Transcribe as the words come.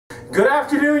Good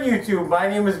afternoon, YouTube. My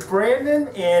name is Brandon,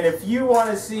 and if you want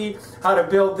to see how to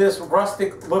build this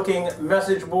rustic looking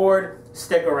message board,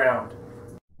 stick around.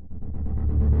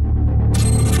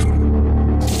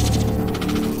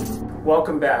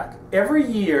 Welcome back. Every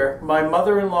year, my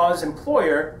mother-in-law's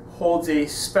employer holds a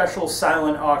special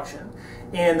silent auction,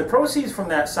 and the proceeds from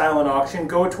that silent auction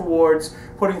go towards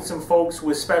putting some folks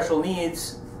with special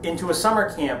needs into a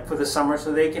summer camp for the summer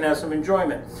so they can have some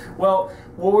enjoyment. Well,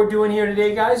 what we're doing here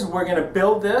today, guys, we're going to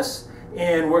build this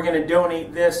and we're going to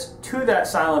donate this to that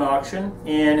silent auction,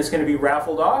 and it's going to be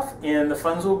raffled off, and the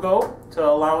funds will go to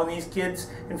allowing these kids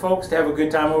and folks to have a good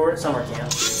time over at summer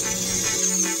camp.